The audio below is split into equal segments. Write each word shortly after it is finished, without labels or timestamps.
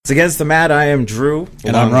Against the Mat, I am Drew.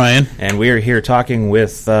 And I'm Ryan. And we are here talking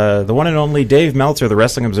with the one and only Dave Meltzer, the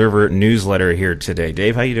Wrestling Observer newsletter here today.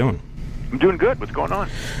 Dave, how you doing? I'm doing good. What's going on?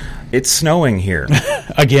 It's snowing here.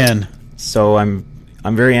 Again. So I'm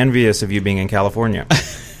very envious of you being in California.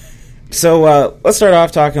 So let's start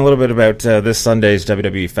off talking a little bit about this Sunday's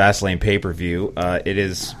WWE Fastlane pay-per-view. It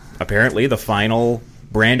is apparently the final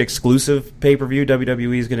brand-exclusive pay-per-view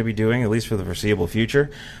WWE is going to be doing, at least for the foreseeable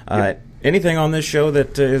future. Yep. Anything on this show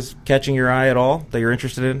that is catching your eye at all that you're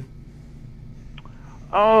interested in?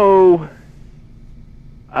 I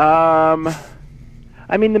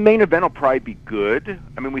mean, the main event will probably be good.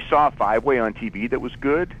 I mean, we saw a five-way on TV that was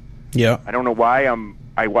good. Yeah. I don't know why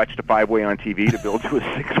I watched a five-way on TV to build to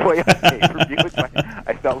a six-way on pay-per-view.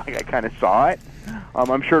 I felt like I kind of saw it.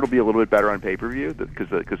 I'm sure it'll be a little bit better on pay-per-view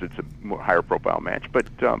because it's a more higher-profile match. But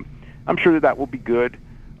I'm sure that will be good.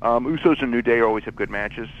 Usos and New Day always have good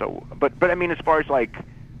matches. So, but I mean, as far as like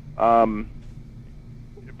for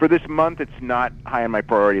this month, it's not high on my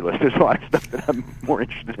priority list. There's a lot of stuff that I'm more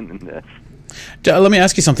interested in than this. Let me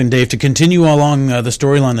ask you something, Dave. To continue along the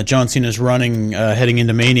storyline that John Cena is running heading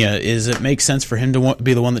into Mania, is it make sense for him to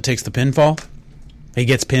be the one that takes the pinfall? He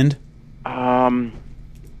gets pinned?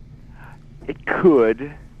 It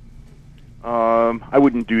could. I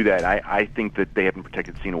wouldn't do that. I think that they haven't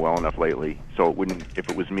protected Cena well enough lately, so it wouldn't. If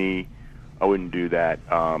it was me, I wouldn't do that.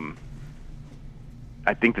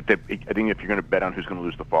 I think that if you're going to bet on who's going to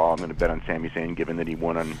lose the fall, I'm going to bet on Sami Zayn, given that he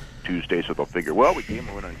won on Tuesday, so they'll figure, well, we gave him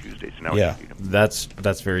a win on Tuesday, so now we can beat him.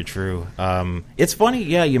 That's very true. It's funny,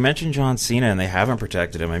 you mentioned John Cena, and they haven't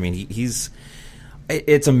protected him. I mean,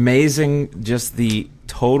 it's amazing just the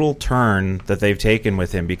total turn that they've taken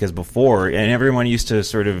with him, because before, and everyone used to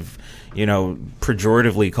sort of,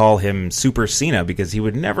 pejoratively call him Super Cena because he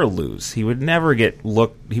would never lose. He would never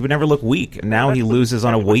look weak. And now he loses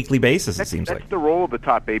on a weekly basis, it seems like. That's the role of the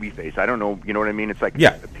top babyface. I don't know, you know what I mean? It's like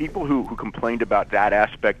people who complained about that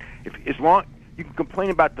aspect, as long you can complain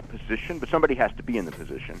about the position, but somebody has to be in the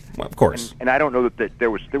position. Well, of course. And I don't know that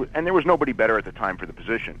there was nobody better at the time for the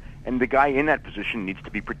position. And the guy in that position needs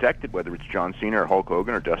to be protected, whether it's John Cena or Hulk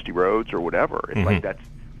Hogan or Dusty Rhodes or whatever. It's like that's.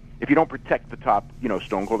 If you don't protect the top,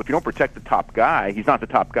 Stone Cold, if you don't protect the top guy, he's not the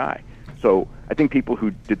top guy. So I think people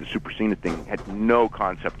who did the Super Cena thing had no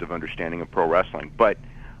concept of understanding of pro wrestling. But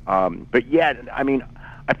yeah, I mean,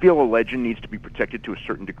 I feel a legend needs to be protected to a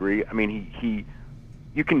certain degree. I mean,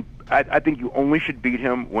 I think you only should beat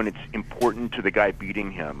him when it's important to the guy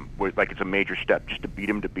beating him, where like it's a major step just to beat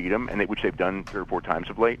him, which they've done 3 or 4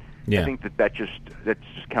 times of late. Yeah. I think that's just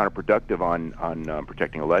counterproductive on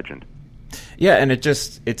protecting a legend. Yeah, and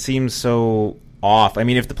it seems so off. I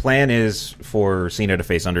mean, if the plan is for Cena to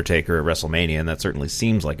face Undertaker at WrestleMania, and that certainly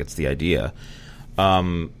seems like it's the idea,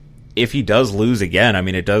 if he does lose again, I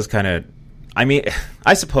mean, it does kind of... I mean,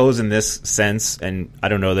 I suppose in this sense, and I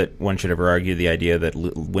don't know that one should ever argue the idea that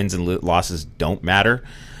wins and losses don't matter,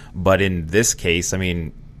 but in this case, I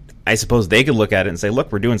mean, I suppose they could look at it and say,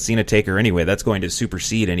 look, we're doing Cena-Taker anyway. That's going to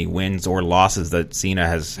supersede any wins or losses that Cena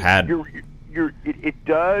has had. It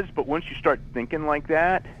does, but once you start thinking like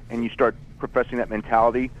that and you start professing that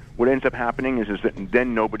mentality, what ends up happening is that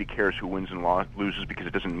then nobody cares who wins and loses because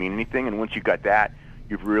it doesn't mean anything. And once you've got that,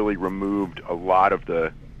 you've really removed a lot of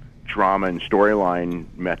the drama and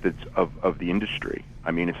storyline methods of the industry.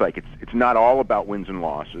 I mean, it's like it's not all about wins and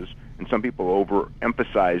losses, and some people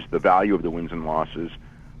overemphasize the value of the wins and losses.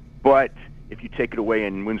 But if you take it away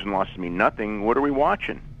and wins and losses mean nothing, what are we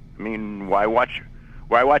watching? I mean, why watch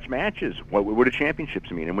matches? What do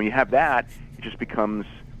championships mean? And when you have that, it just becomes,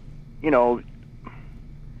 it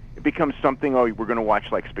becomes something, we're going to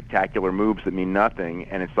watch like spectacular moves that mean nothing,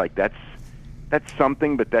 and it's like that's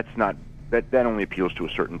something, but that's not, that only appeals to a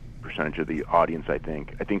certain percentage of the audience, I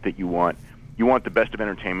think. I think that you want the best of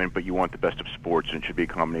entertainment, but you want the best of sports, and it should be a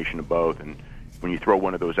combination of both. And when you throw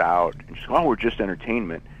one of those out and just, we're just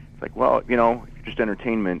entertainment, it's like, well, if you're just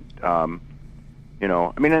entertainment, I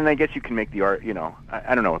mean, and I guess you can make the art,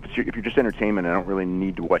 I don't know, if you're just entertainment, I don't really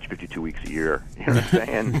need to watch 52 weeks a year, you know what I'm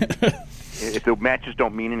saying? If the matches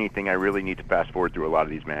don't mean anything, I really need to fast forward through a lot of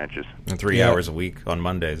these matches. And 3 hours a week on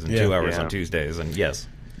Mondays and 2 hours on Tuesdays, and yes.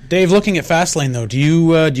 Dave, looking at Fastlane, though, do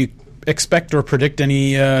you expect or predict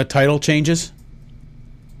any title changes?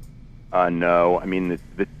 No. I mean,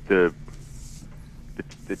 the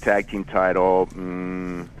tag team title, I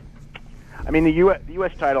mean, the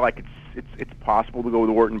U.S. title, it's possible to go with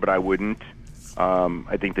Orton, but I wouldn't.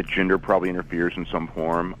 I think that Jinder probably interferes in some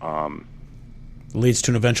form. Leads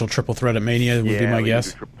to an eventual triple threat at Mania would be my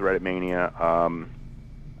guess. Triple threat at Mania.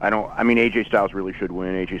 I mean, AJ Styles really should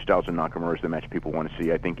win. AJ Styles and Nakamura is the match people want to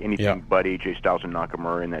see. I think anything but AJ Styles and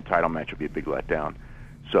Nakamura in that title match would be a big letdown.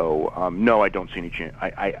 So no, I don't see any chance.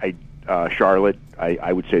 Charlotte,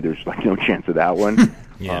 I would say there's like no chance of that one.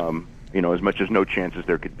 Yeah. As much as no chance as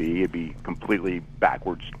there could be, it'd be completely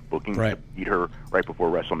backwards looking to beat her right before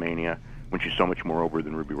WrestleMania when she's so much more over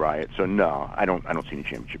than Ruby Riott. So no, I don't see any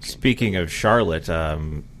championship games. Speaking of Charlotte,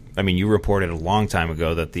 you reported a long time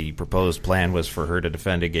ago that the proposed plan was for her to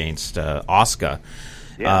defend against Asuka.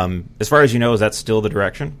 Yeah. As far as you know, is that still the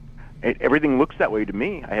direction? Everything looks that way to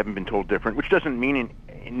me. I haven't been told different, which doesn't mean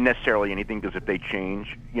necessarily anything, because if they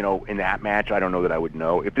change, in that match, I don't know that I would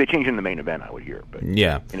know. If they change in the main event, I would hear. But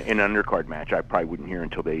yeah, in an undercard match, I probably wouldn't hear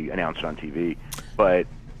until they announce it on TV. But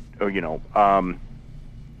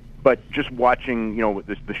but just watching,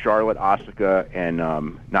 the Charlotte, Asuka, and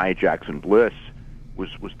Nia Jackson Bliss was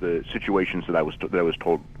the situations that I was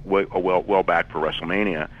told well back for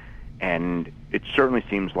WrestleMania. And it certainly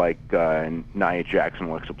seems like Nia Jackson,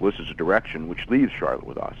 Alexa Bliss is a direction, which leaves Charlotte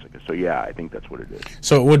with Asuka. So, yeah, I think that's what it is.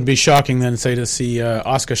 So it wouldn't be shocking then, say, to see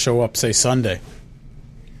Asuka show up, say, Sunday?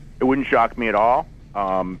 It wouldn't shock me at all,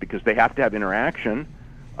 because they have to have interaction.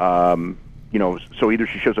 So either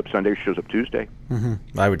she shows up Sunday or she shows up Tuesday.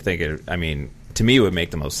 Mm-hmm. I would think to me, it would make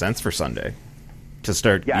the most sense for Sunday to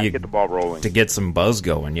start. Yeah, to get the ball rolling. To get some buzz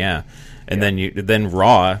going, yeah. And then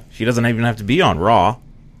Raw, she doesn't even have to be on Raw.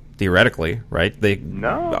 Theoretically, right?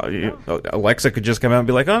 Alexa could just come out and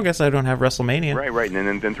be like, "Oh, I guess I don't have WrestleMania." Right,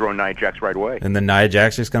 and then throw Nia Jax right away. And then Nia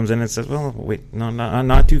Jax just comes in and says, "Well, wait, no,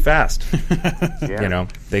 not too fast." Yeah.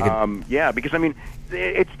 They could. Because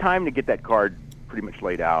it's time to get that card pretty much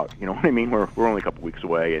laid out. You know what I mean? We're only a couple weeks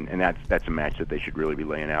away, and that's a match that they should really be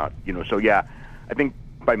laying out. So yeah, I think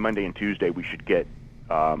by Monday and Tuesday we should get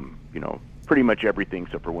pretty much everything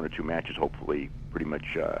except for one or two matches. Hopefully, pretty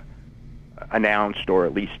much. Announced or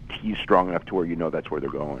at least teased strong enough to where that's where they're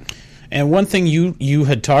going. And one thing you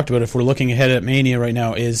had talked about, if we're looking ahead at Mania right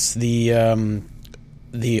now, is the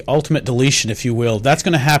ultimate deletion, if you will. That's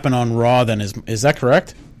going to happen on Raw. Then is that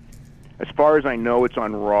correct? As far as I know, it's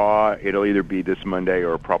on Raw. It'll either be this Monday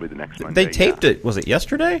or probably the next Monday. They taped it. Was it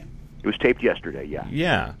yesterday? It was taped yesterday. Yeah.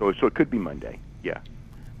 Yeah. So it could be Monday. Yeah.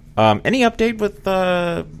 Any update with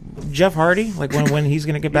Jeff Hardy? Like when he's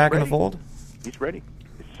going to get back in the fold? He's ready.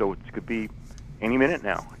 So it could be any minute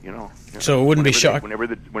now, So it wouldn't be shocking whenever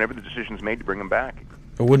the decision's made to bring him back.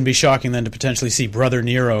 It wouldn't be shocking then to potentially see Brother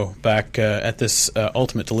Nero back at this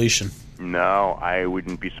ultimate deletion. No, I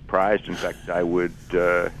wouldn't be surprised. In fact, I would.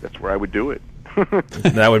 That's where I would do it.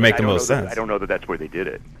 That would make the most sense. I don't know that that's where they did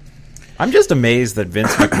it. I'm just amazed that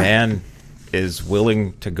Vince McMahon is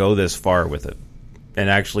willing to go this far with it and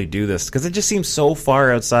actually do this, because it just seems so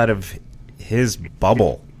far outside of his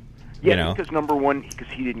bubble. Yeah, because number one, because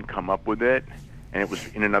he didn't come up with it, and it was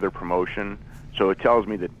in another promotion. So it tells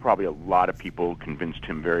me that probably a lot of people convinced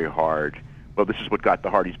him very hard. Well, this is what got the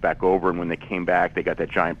Hardys back over, and when they came back, they got that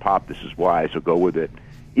giant pop. This is why, so go with it.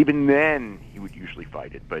 Even then, he would usually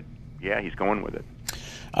fight it, but yeah, he's going with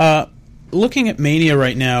it. Looking at Mania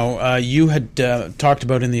right now, you had talked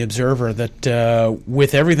about in The Observer that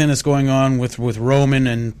with everything that's going on with Roman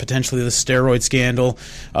and potentially the steroid scandal,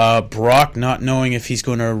 Brock not knowing if he's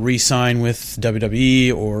going to re-sign with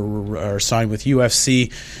WWE or sign with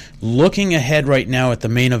UFC, looking ahead right now at the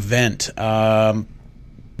main event,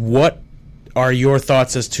 what are your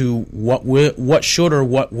thoughts as to what should or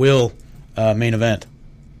what will main event?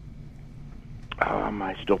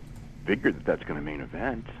 I still figure that's going to main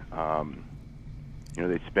event.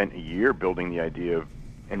 They spent a year building the idea of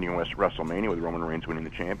ending WrestleMania with Roman Reigns winning the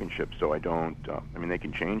championship, so I don't... they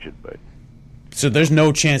can change it, but... So there's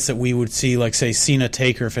no chance that we would see, like, say, Cena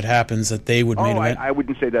Taker, if it happens, that they would main event? I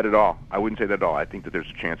wouldn't say that at all. I think that there's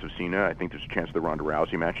a chance of Cena. I think there's a chance of the Ronda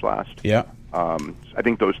Rousey match last. Yeah. I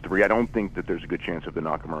think those three. I don't think that there's a good chance of the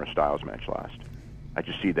Nakamura-Styles match last. I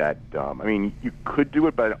just see that... you could do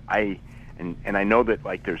it, but I know that,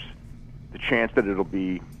 like, there's the chance that it'll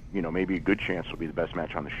be... maybe a good chance it'll be the best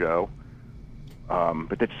match on the show.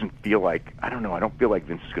 But that doesn't feel like... I don't know. I don't feel like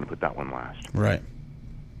Vince is going to put that one last. Right.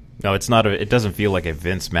 No, it's not. It doesn't feel like a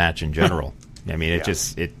Vince match in general.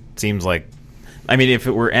 It seems like... if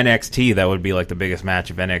it were NXT, that would be like the biggest match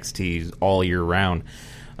of NXT all year round.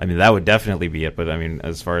 That would definitely be it. But,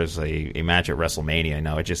 as far as a match at WrestleMania,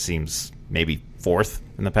 no, it just seems maybe fourth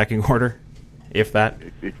in the pecking order, if that.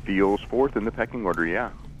 It feels fourth in the pecking order,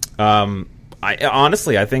 yeah.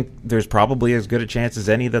 I think there's probably as good a chance as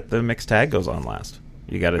any that the mixed tag goes on last.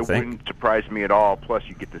 You got to think. It wouldn't surprise me at all. Plus,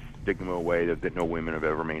 you get the stigma away that no women have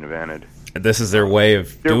ever main evented. This is their way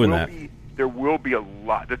of doing that. There will be a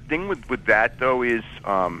lot. The thing with that, though, is,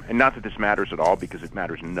 and not that this matters at all because it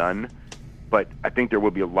matters none, but I think there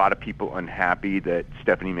will be a lot of people unhappy that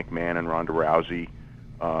Stephanie McMahon and Ronda Rousey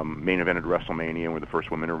main evented WrestleMania and were the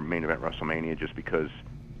first women to main event WrestleMania, just because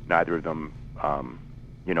neither of them,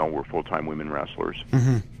 were full-time women wrestlers.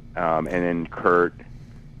 Mm-hmm. And then Kurt,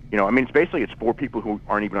 it's four people who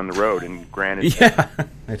aren't even on the road. And granted,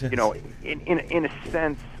 in a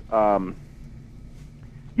sense,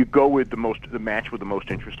 you go with the match with the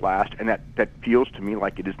most interest last, and that feels to me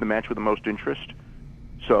like it is the match with the most interest.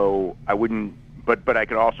 So I wouldn't, but I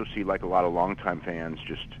could also see like a lot of longtime fans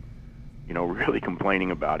just, really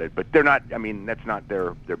complaining about it. But they're not. I mean, that's not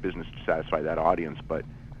their business to satisfy that audience. But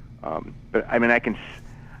I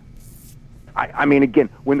mean, again,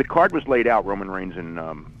 when the card was laid out, Roman Reigns and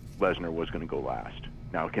Lesnar was going to go last.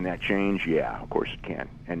 Now, can that change? Yeah, of course it can.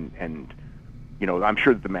 And I'm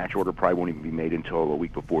sure that the match order probably won't even be made until a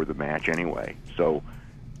week before the match anyway. So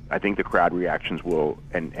I think the crowd reactions will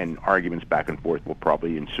and arguments back and forth will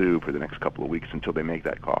probably ensue for the next couple of weeks until they make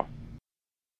that call.